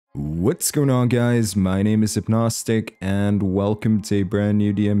What's going on, guys? My name is Hypnostic and welcome to a brand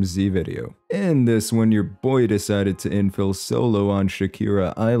new DMZ video. In this one, your boy decided to infill solo on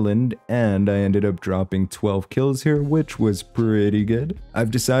Shakira Island and I ended up dropping 12 kills here, which was pretty good.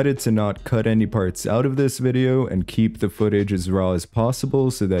 I've decided to not cut any parts out of this video and keep the footage as raw as possible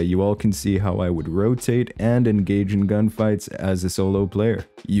so that you all can see how I would rotate and engage in gunfights as a solo player.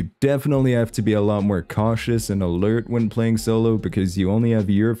 You definitely have to be a lot more cautious and alert when playing solo because you only have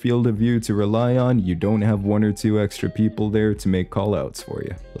your field of view to rely on. You don't have one or two extra people there to make callouts for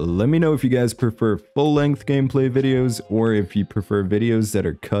you. Let me know if you guys prefer full-length gameplay videos or if you prefer videos that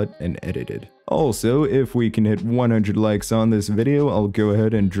are cut and edited. Also, if we can hit 100 likes on this video, I'll go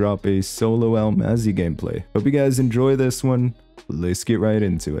ahead and drop a solo Almazi gameplay. Hope you guys enjoy this one. Let's get right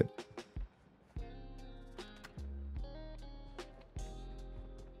into it.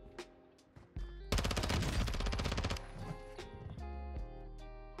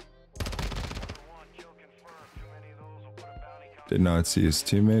 Did not see his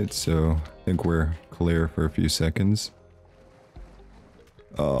teammates, so I think we're clear for a few seconds.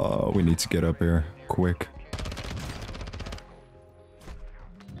 We need to get up here quick.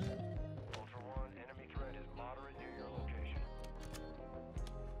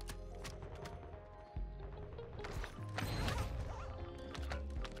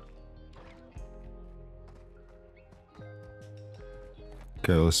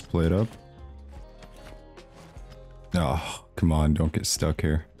 Okay, let's play it up. Oh, come on, don't get stuck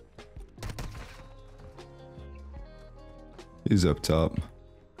here. He's up top.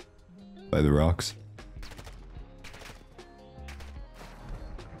 By the rocks.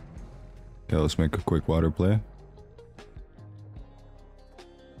 Okay, let's make a quick water play.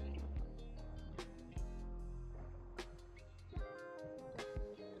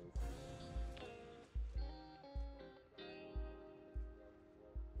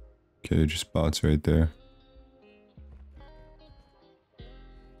 Okay, just bots right there.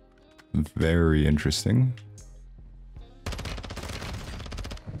 Very interesting.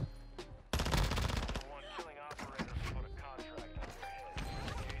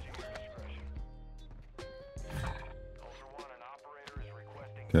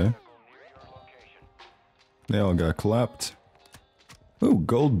 Okay. They all got clapped. Oh,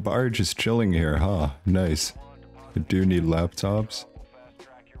 gold bar just chilling here, huh? Nice. I do need laptops.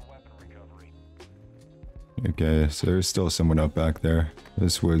 Okay, so there's still someone up back there.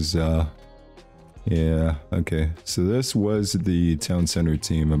 This was, yeah, okay. So this was the town center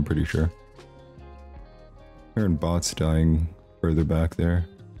team, I'm pretty sure. Hearing bots dying further back there.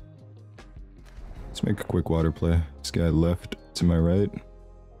 Let's make a quick water play. This guy left to my right.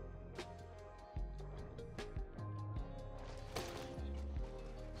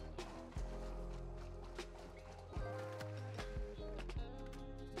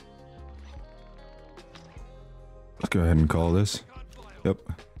 Let's go ahead and call this. Yep.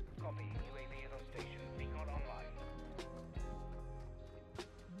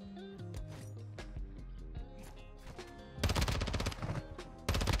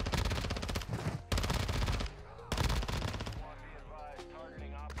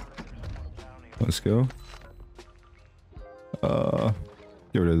 Let's go.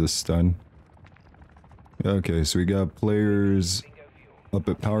 Get rid of the stun. Okay, so we got players up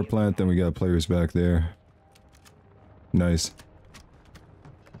at power plant, then we got players back there. Nice.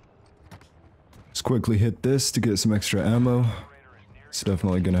 Let's quickly hit this to get some extra ammo. It's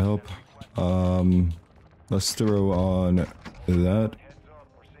definitely gonna help. Let's throw on that.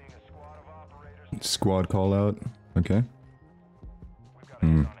 Squad call out. Okay.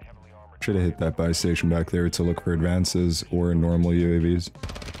 Should have hit that buy station back there to look for advances or normal UAVs.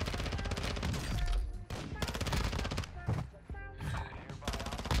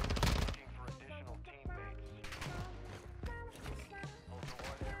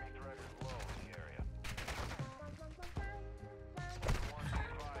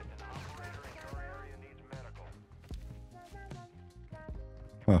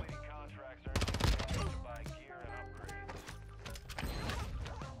 Huh.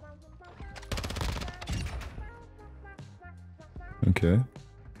 Okay.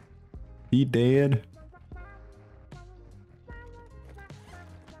 He dead.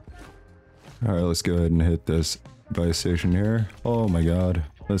 Alright, let's go ahead and hit this buy station here. Oh my god.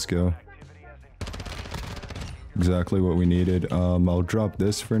 Let's go. Exactly what we needed. I'll drop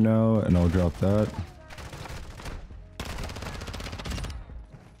this for now, and I'll drop that.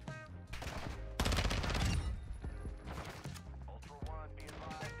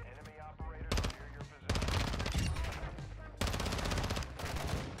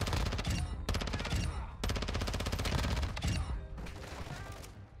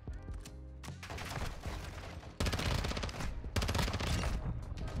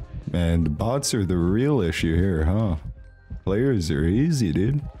 Man, the bots are the real issue here, huh? Players are easy,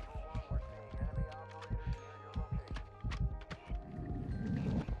 dude.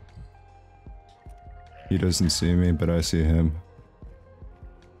 He doesn't see me, but I see him.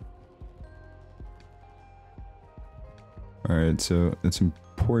 Alright, so it's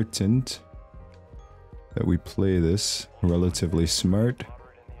important that we play this relatively smart.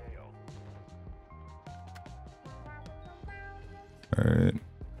 Alright.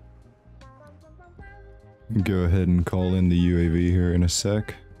 Go ahead and call in the UAV here in a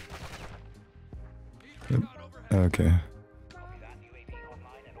sec. Yep. Okay.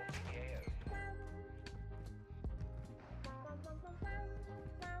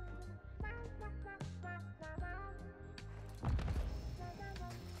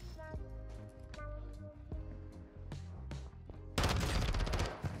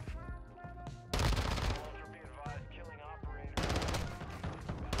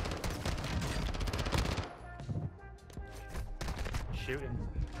 Shooting.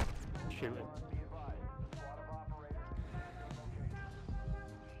 Shooting.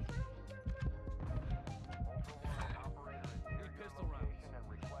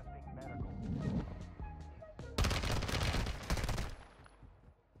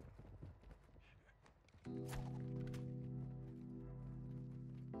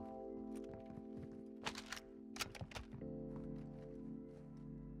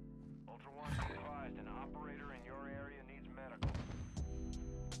 Ultra One, be advised, an operator in your area needs medical.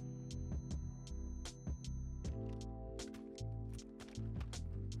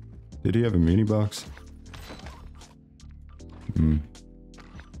 Did he have a mini box? Hmm.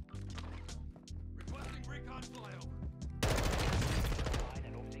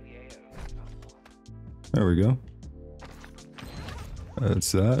 There we go.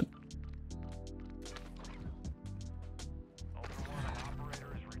 That's that.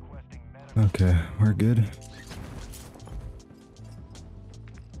 Okay, we're good.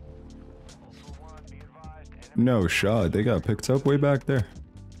 No shot, they got picked up way back there.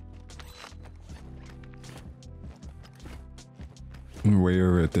 Way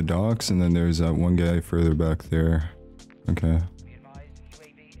over at the docks, and then there's that one guy further back there. Okay.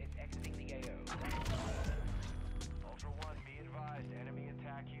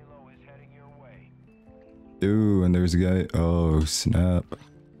 Ooh, and there's a guy. Oh, snap.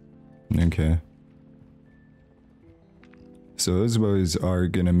 Okay. So those boys are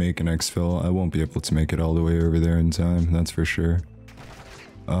gonna make an exfil. I won't be able to make it all the way over there in time, that's for sure.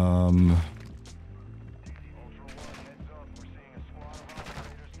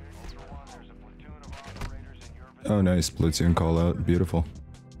 Oh, nice. Platoon call out. Beautiful.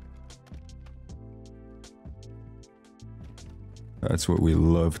 That's what we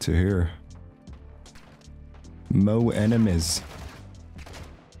love to hear. Mo enemies.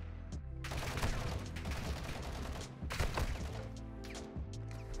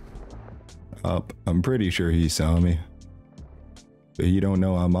 Up. I'm pretty sure he saw me. But he don't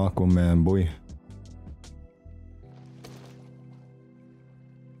know I'm Aquaman, boy.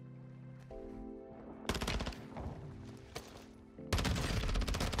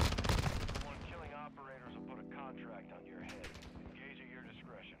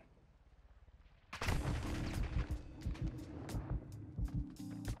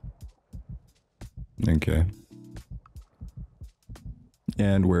 Okay.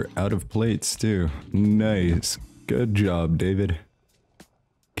 And we're out of plates too. Nice. Good job, David.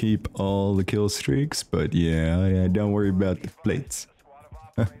 Keep all the kill streaks, but yeah, don't worry about the plates.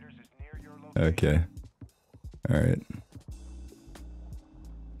 Okay. Alright.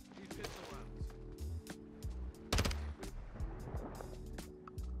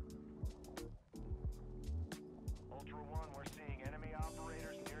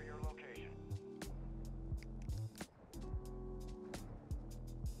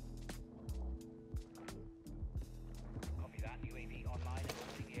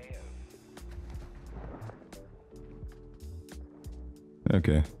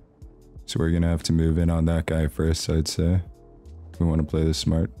 Okay, so we're gonna have to move in on that guy first, I'd say. We want to play this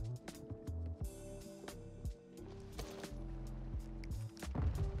smart.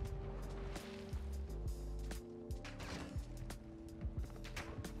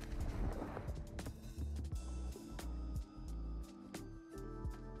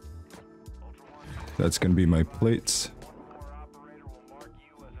 That's gonna be my plates.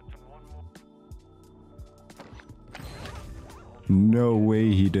 No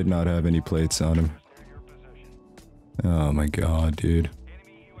way he did not have any plates on him. Oh my god, dude.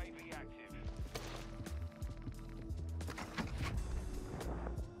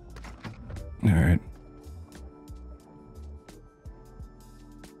 Alright.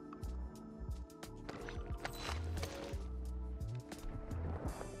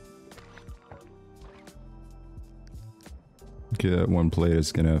 Okay, that one plate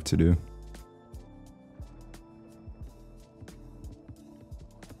is gonna have to do.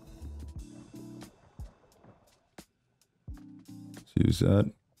 Let's use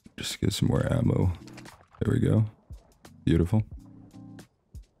that. Just get some more ammo. There we go. Beautiful.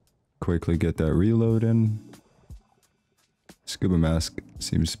 Quickly get that reload in. Scuba mask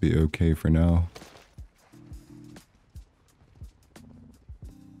seems to be okay for now.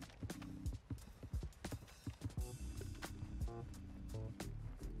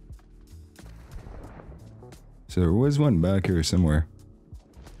 So there was one back here somewhere.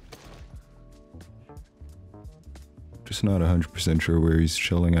 Just not 100% sure where he's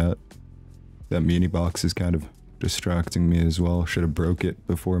chilling at. That mini box is kind of distracting me as well. Should have broke it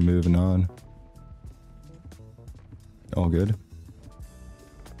before moving on. All good.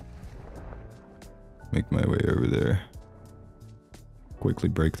 Make my way over there. Quickly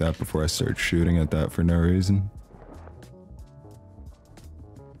break that before I start shooting at that for no reason.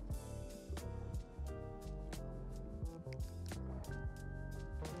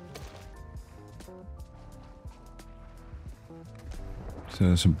 So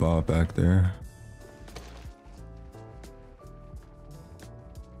there's some bot back there.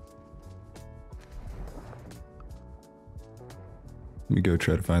 Let me go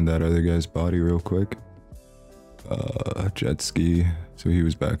try to find that other guy's body real quick. Jet ski. So he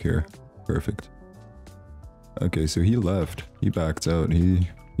was back here. Perfect. Okay, so he left. He backed out. He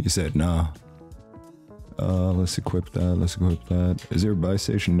said nah. Let's equip that. Let's equip that. Is there a buy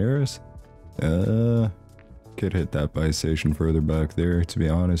station near us? Could hit that buy station further back there, to be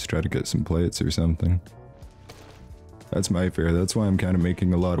honest. Try to get some plates or something. That's my fear. That's why I'm kind of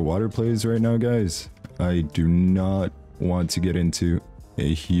making a lot of water plays right now, guys. I do not want to get into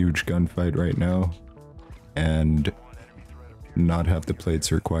a huge gunfight right now and not have the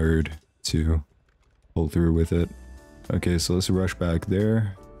plates required to pull through with it. Okay, so let's rush back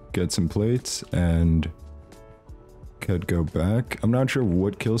there, get some plates, and could go back. I'm not sure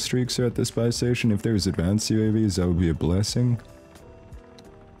what kill streaks are at this buy station. If there's advanced UAVs, that would be a blessing.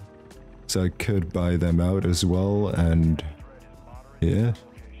 So I could buy them out as well, and yeah.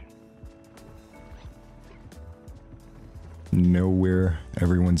 Know where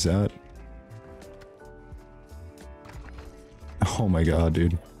everyone's at. Oh my god,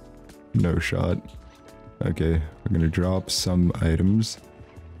 dude. No shot. Okay, we're gonna drop some items.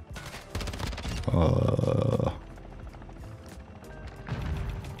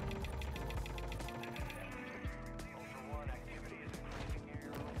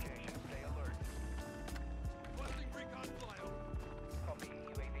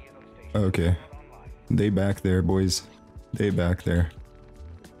 Okay. They back there, boys. They back there.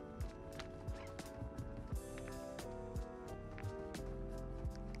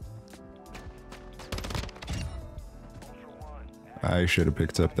 I should have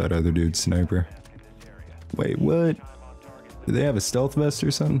picked up that other dude's sniper. Wait, what? Do they have a stealth vest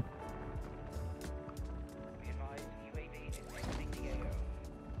or something?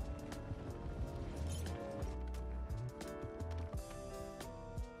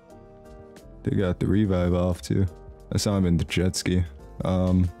 They got the revive off too. I saw him in the jet ski.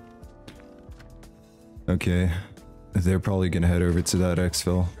 Okay. They're probably gonna head over to that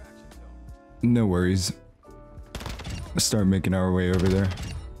exfil. No worries. Let's start making our way over there.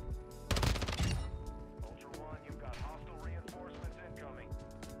 Ultra One, you've got hostile reinforcements incoming.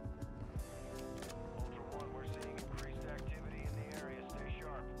 Ultra One, we're seeing increased activity in the area. Stay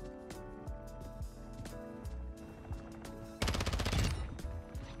sharp.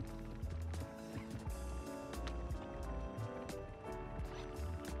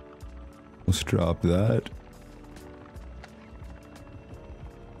 Let's drop that.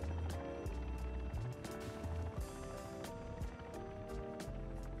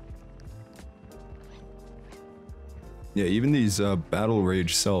 Yeah, even these battle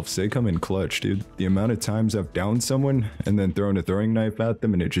rage selfs, they come in clutch, dude. The amount of times I've downed someone and then thrown a throwing knife at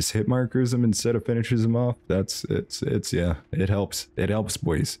them and it just hit markers them instead of finishes them off. Yeah, it helps. It helps,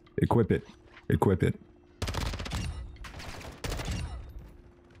 boys. Equip it. Equip it.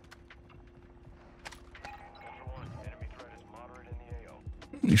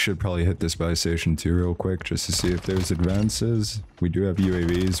 You should probably hit this buy station too real quick just to see if there's advances. We do have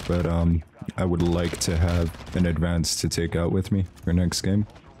UAVs, but I would like to have an advance to take out with me for next game.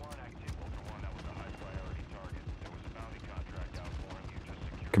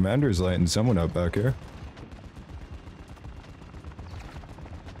 Commander's lighting someone up back here.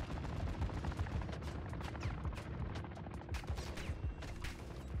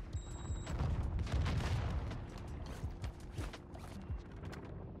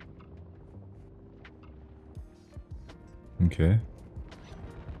 Okay.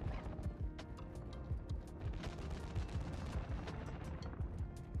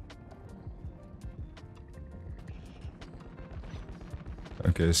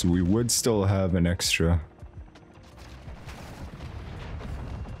 Okay, so we would still have an extra.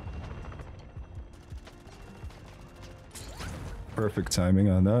 Perfect timing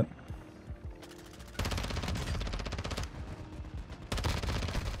on that.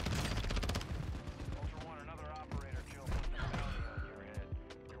 Ultra One, another operator kill puts a bounty on your head.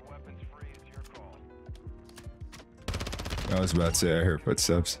 Your weapon's free, it's your call. I was about to say I heard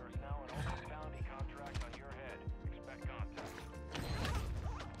footsteps. There is now an open bounty contract on your head. Expect contact.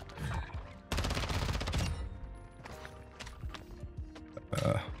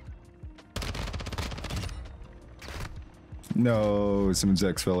 No, someone's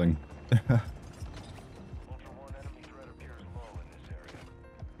exfilling. Ultra One, enemy threat appears low in this area.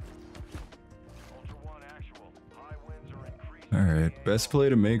 Ultra One, actual. High winds are increasing. Alright, best play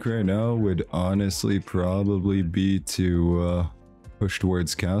to make right now would honestly probably be to push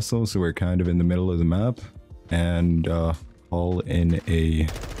towards castle, so we're kind of in the middle of the map, and haul in a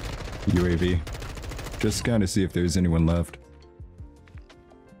UAV. Just kind of see if there's anyone left.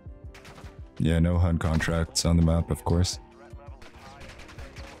 Yeah, no HUD contracts on the map, of course.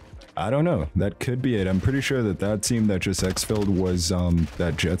 I don't know. That could be it. I'm pretty sure that that team that just exfilled was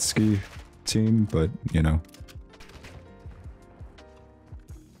that jet ski team, but you know.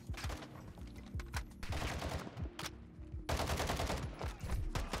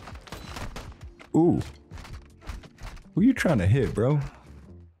 Ooh. Who you trying to hit, bro?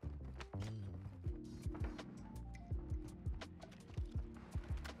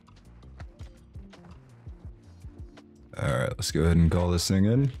 Alright, let's go ahead and call this thing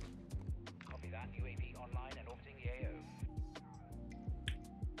in. Copy that. UAV online and orbiting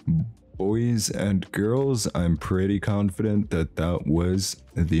the AO. Boys and girls, I'm pretty confident that that was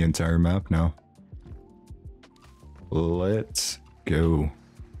the entire map now. Let's go.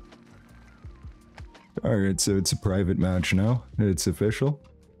 Alright, so it's a private match now. It's official.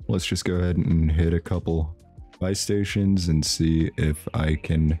 Let's just go ahead and hit a couple buy stations and see if I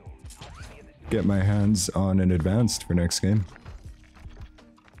can get my hands on an advanced for next game.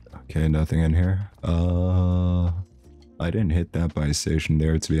 Okay, nothing in here. I didn't hit that buy station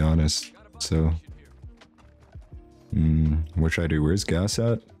there, to be honest. So, what should I do? Where's gas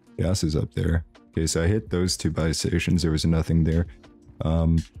at? Gas is up there. Okay, so I hit those two buy stations. There was nothing there.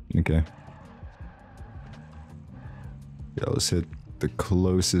 Okay. Yeah, let's hit the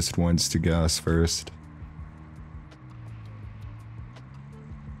closest ones to gas first.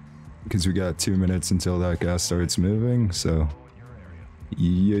 Because we got 2 minutes until that gas starts moving, so...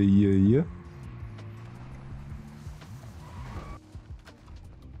 Yeah.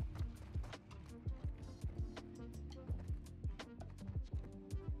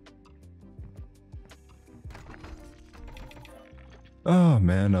 Oh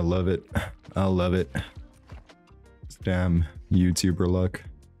man, I love it. I love it. Damn YouTuber luck.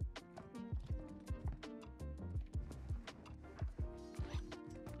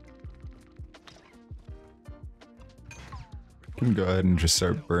 Can go ahead and just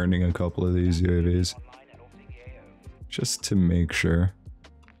start burning a couple of these UAVs. Just to make sure.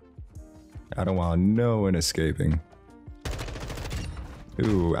 I don't want no one escaping.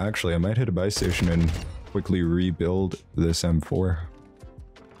 Ooh, actually I might hit a buy station and quickly rebuild this M4.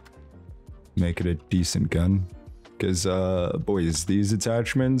 Make it a decent gun. Because, boys, these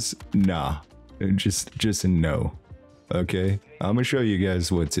attachments, nah. Just a no. Okay? I'm gonna show you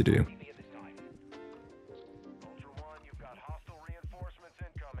guys what to do. Ultra One, you've got hostile reinforcements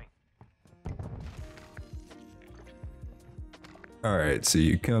incoming. Alright, so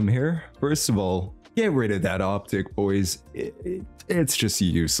you come here. First of all, get rid of that optic, boys. It's just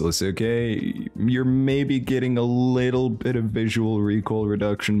useless, okay? You're maybe getting a little bit of visual recoil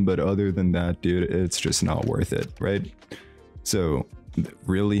reduction, but other than that, dude, it's just not worth it, right? So,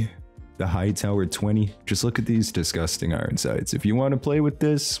 really? The high tower 20? Just look at these disgusting iron sights. If you want to play with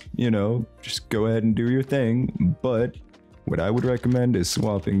this, you know, just go ahead and do your thing, but what I would recommend is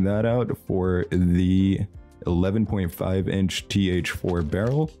swapping that out for the 11.5 inch TH4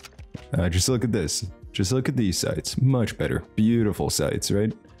 barrel. Just look at this. Just look at these sights. Much better. Beautiful sights,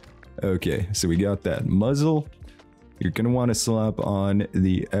 right? Okay, so we got that muzzle. You're going to want to slap on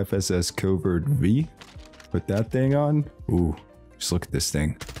the FSS Covert V. Put that thing on. Ooh, just look at this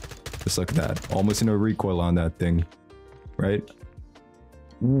thing. Just look at that. Almost no recoil on that thing, right?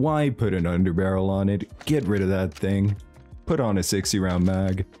 Why put an underbarrel on it? Get rid of that thing. Put on a 60 round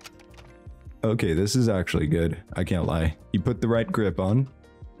mag. Okay, this is actually good. I can't lie. You put the right grip on.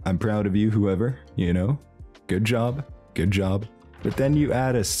 I'm proud of you, whoever, you know. Good job. Good job. But then you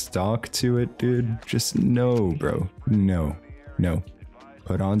add a stock to it, dude. Just no, bro. No. No.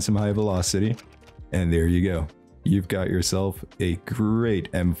 Put on some high velocity, and there you go. You've got yourself a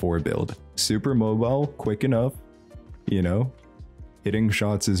great M4 build. Super mobile, quick enough, you know. Hitting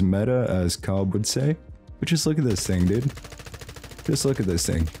shots is meta, as Cobb would say. But just look at this thing, dude. Just look at this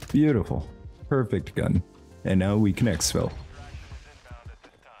thing. Beautiful. Perfect gun. And now we can exfil.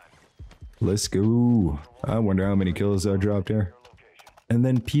 Let's go. I wonder how many kills I dropped here. And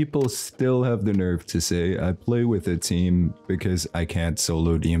then people still have the nerve to say I play with a team because I can't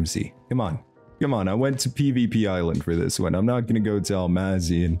solo DMZ. Come on. Come on, I went to PvP Island for this one. I'm not gonna go to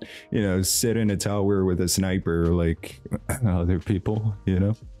Almazy and, you know, sit in a tower with a sniper like other people, you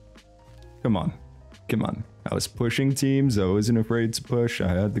know? Come on. Come on. I was pushing teams. I wasn't afraid to push. I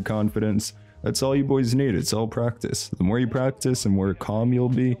had the confidence. That's all you boys need. It's all practice. The more you practice, the more calm you'll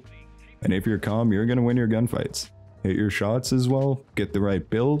be. And if you're calm, you're gonna win your gunfights. Hit your shots as well. Get the right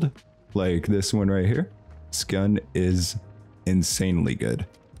build. Like this one right here. This gun is insanely good.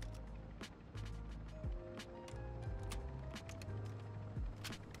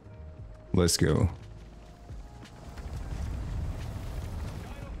 Let's go.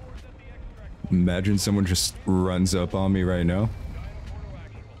 Imagine someone just runs up on me right now.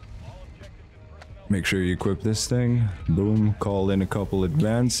 Make sure you equip this thing. Boom. Call in a couple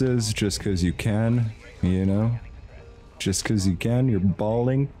advances just because you can, you know? Just because you can, you're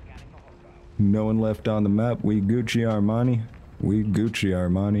balling. No one left on the map. We Gucci Armani. We Gucci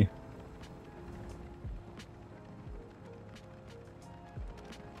Armani.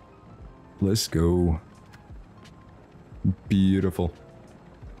 Let's go. Beautiful.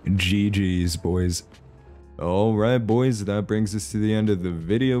 GG's, boys. Alright, boys, that brings us to the end of the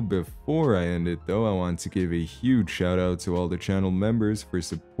video. Before I end it, though, I want to give a huge shout out to all the channel members for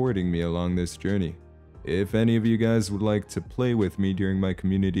supporting me along this journey. If any of you guys would like to play with me during my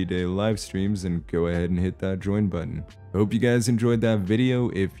community day live streams, then go ahead and hit that join button. Hope you guys enjoyed that video.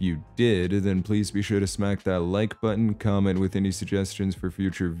 If you did, then please be sure to smack that like button, comment with any suggestions for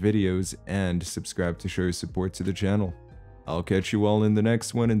future videos, and subscribe to show your support to the channel. I'll catch you all in the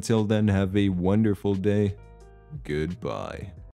next one. Until then, have a wonderful day. Goodbye.